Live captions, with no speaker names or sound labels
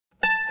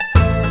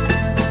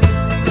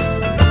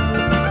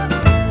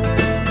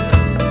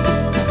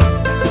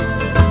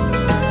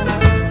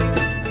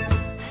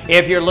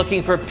If you're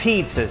looking for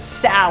pizzas,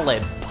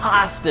 salad,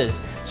 pastas,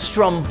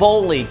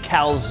 stromboli,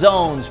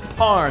 calzones,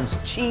 parms,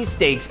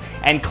 cheesesteaks,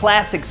 and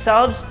classic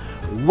subs,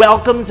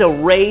 welcome to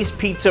Ray's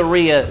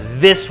Pizzeria.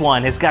 This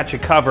one has got you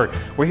covered.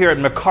 We're here at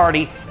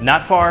McCarty,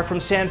 not far from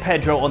San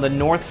Pedro on the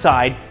north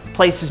side. The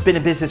place has been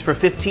in business for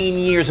 15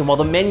 years, and while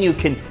the menu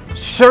can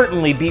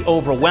certainly be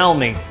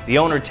overwhelming, the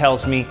owner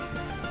tells me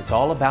it's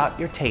all about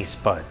your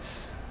taste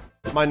buds.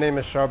 My name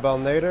is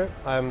Charbel Nader.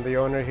 I'm the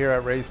owner here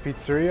at Ray's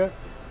Pizzeria.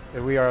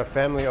 We are a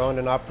family-owned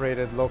and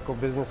operated local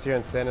business here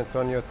in San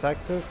Antonio,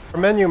 Texas. Our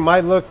menu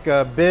might look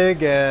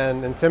big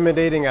and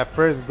intimidating at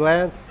first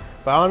glance,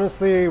 but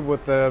honestly,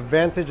 with the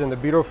advantage and the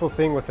beautiful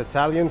thing with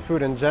Italian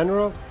food in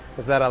general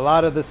is that a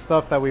lot of the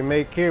stuff that we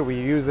make here, we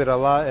use it a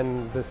lot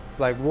in this,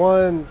 like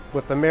one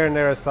with the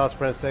marinara sauce,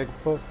 for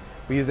example,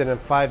 we use it in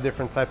 5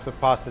 different types of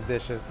pasta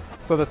dishes.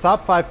 So the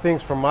top 5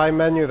 things from my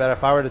menu that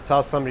if I were to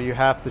tell somebody you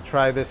have to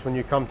try this when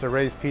you come to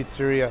Ray's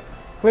Pizzeria,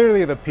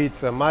 clearly the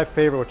pizza. My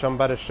favorite, which I'm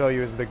about to show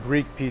you, is the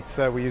Greek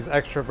pizza. We use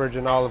extra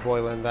virgin olive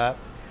oil in that.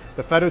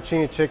 The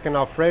fettuccine chicken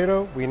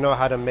Alfredo, we know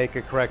how to make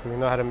it correctly. We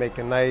know how to make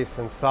it nice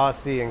and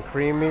saucy and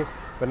creamy,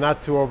 but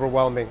not too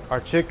overwhelming. Our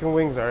chicken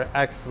wings are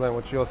excellent,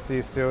 which you'll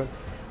see soon.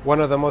 One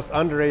of the most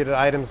underrated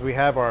items we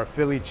have are our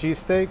Philly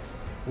cheesesteaks.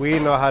 We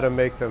know how to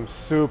make them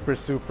super,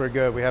 super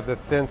good. We have the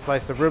thin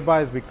slice of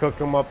ribeyes. We cook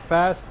them up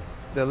fast,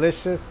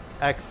 delicious,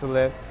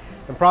 excellent.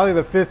 And probably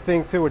the 5th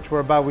thing too, which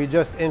we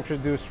just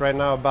introduced right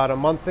now about a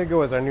month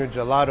ago, is our new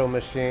gelato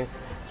machine.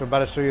 So we're about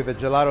to show you the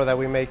gelato that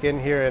we make in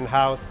here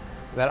in-house,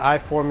 that I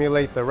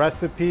formulate the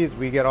recipes.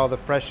 We get all the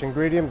fresh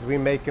ingredients, we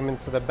make them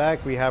into the bag.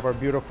 We have our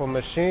beautiful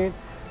machine.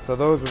 So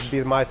those would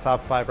be my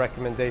top 5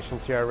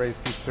 recommendations here at Ray's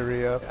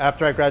Pizzeria.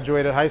 After I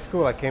graduated high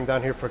school, I came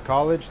down here for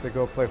college to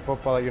go play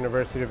football at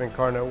University of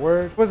Incarnate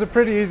Word. It was a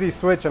pretty easy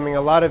switch. I mean,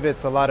 a lot of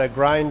it's a lot of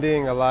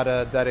grinding, a lot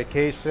of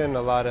dedication,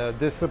 a lot of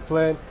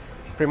discipline.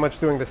 Pretty much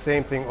doing the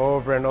same thing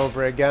over and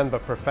over again,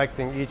 but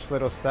perfecting each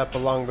little step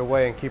along the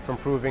way and keep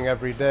improving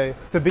every day.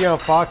 To be on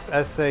Fox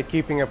essay,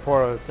 Keepin It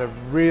Puro, it's a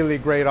really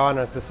great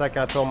honor. The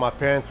second I told my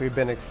parents, we've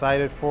been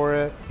excited for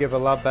it. Give a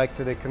lot back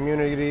to the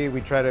community.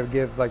 We try to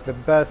give like the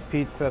best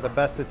pizza, the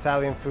best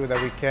Italian food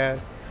that we can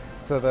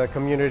to the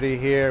community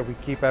here. We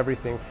keep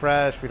everything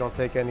fresh. We don't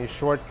take any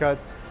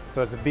shortcuts.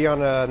 So to be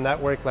on a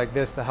network like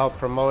this to help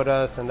promote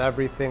us and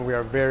everything, we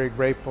are very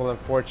grateful and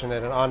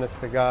fortunate, and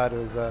honest to God, it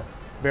was a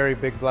very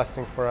big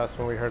blessing for us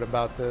when we heard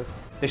about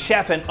this. The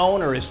chef and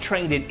owner is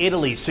trained in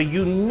Italy, so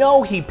you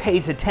know he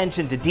pays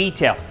attention to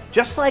detail,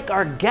 just like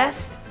our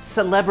guest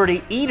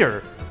celebrity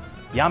eater,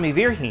 Yami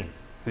Virhin,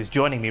 who's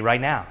joining me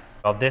right now.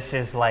 Well, this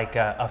is like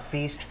a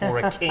feast for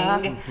a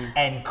king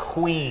and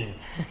queen.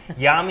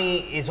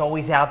 Yami is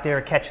always out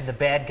there catching the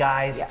bad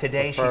guys. Yes,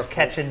 today she's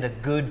catching the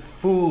good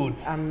food.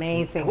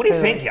 Amazing What do you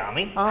food. think,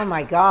 Yami? Oh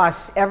my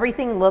gosh,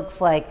 everything looks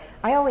like,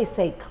 I always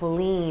say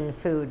clean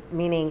food,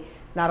 meaning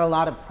not a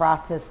lot of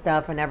processed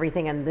stuff and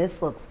everything, and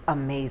this looks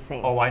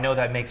amazing. Oh, I know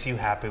that makes you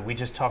happy. We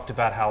just talked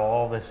about how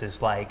all this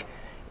is like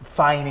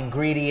fine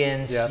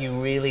ingredients. Yes. You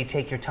really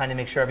take your time to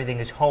make sure everything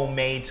is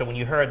homemade. So when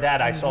you heard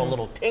that, I saw a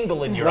little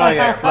tingle in your eye.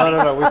 Yes.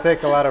 No. We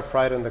take a lot of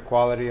pride in the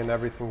quality and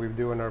everything we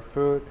do in our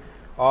food.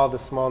 All the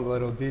small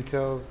little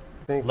details.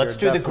 Let's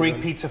do the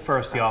Greek pizza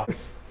first, y'all.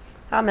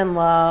 I'm in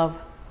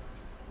love.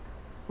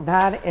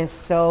 That is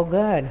so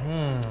good.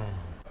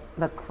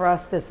 The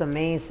crust is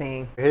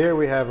amazing. Here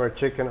we have our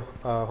chicken,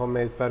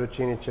 homemade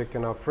fettuccine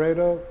chicken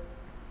Alfredo.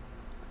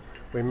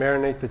 We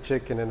marinate the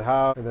chicken in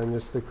house, and then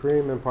just the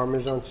cream and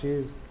Parmesan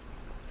cheese.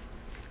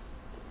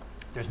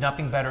 There's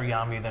nothing better,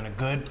 Yami, than a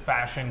good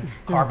fashioned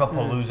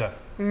carbapalooza.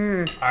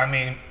 I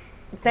mean,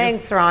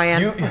 thanks,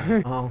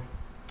 Ryan.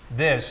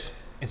 This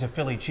is a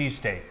Philly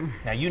cheesesteak.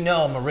 Now, you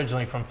know I'm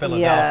originally from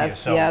Philadelphia, Yes,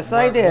 so yes,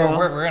 I do.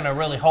 We're going to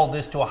really hold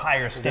this to a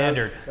higher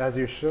standard. As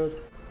you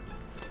should.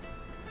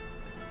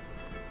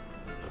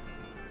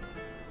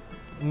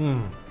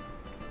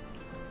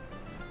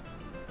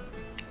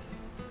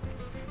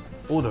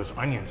 Oh, those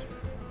onions.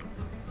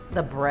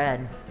 The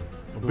bread.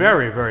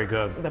 Very, very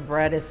good. The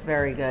bread is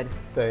very good.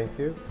 Thank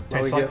you.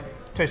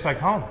 Tastes like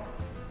home.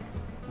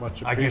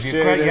 Much I appreciated. give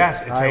you credit.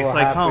 Yes, it I tastes will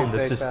like happily home.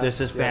 This is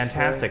yes,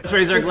 fantastic. sir. Let's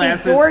raise our This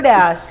glasses. is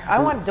DoorDash. I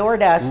want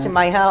DoorDash to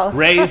my house.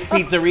 Ray's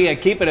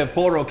Pizzeria. Keepin It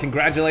Puro.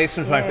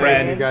 Congratulations, my Yay.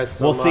 friend. Thank you guys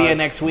so We'll see you much.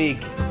 next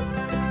week.